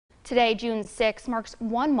Today, June 6, marks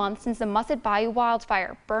 1 month since the Mussett Bayou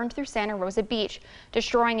wildfire burned through Santa Rosa Beach,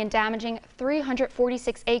 destroying and damaging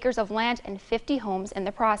 346 acres of land and 50 homes in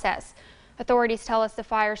the process. Authorities tell us the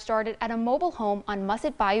fire started at a mobile home on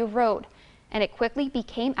Mussett Bayou Road, and it quickly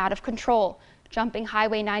became out of control, jumping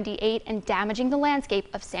Highway 98 and damaging the landscape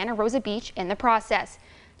of Santa Rosa Beach in the process.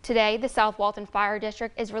 Today, the South Walton Fire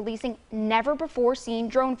District is releasing never-before-seen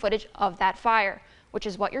drone footage of that fire, which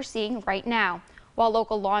is what you're seeing right now. While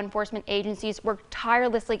local law enforcement agencies work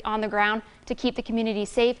tirelessly on the ground to keep the community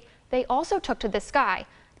safe, they also took to the sky,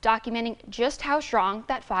 documenting just how strong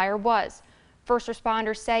that fire was. First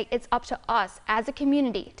responders say it's up to us as a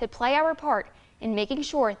community to play our part in making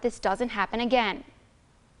sure this doesn't happen again.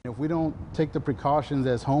 If we don't take the precautions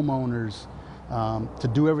as homeowners to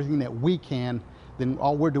do everything that we can, then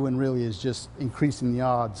all we're doing really is just increasing the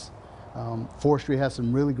odds. Forestry has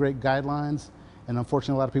some really great guidelines, and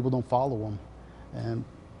unfortunately a lot of people don't follow them. And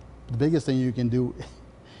the biggest thing you can do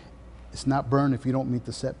is not burn if you don't meet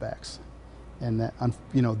the setbacks. And that,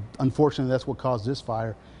 unfortunately, that's what caused this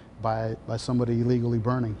fire by somebody illegally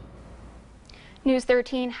burning. News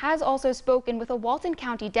 13 has also spoken with a Walton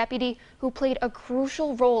County deputy who played a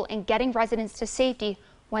crucial role in getting residents to safety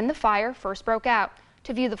when the fire first broke out.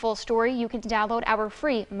 To view the full story, you can download our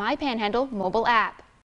free My Panhandle mobile app.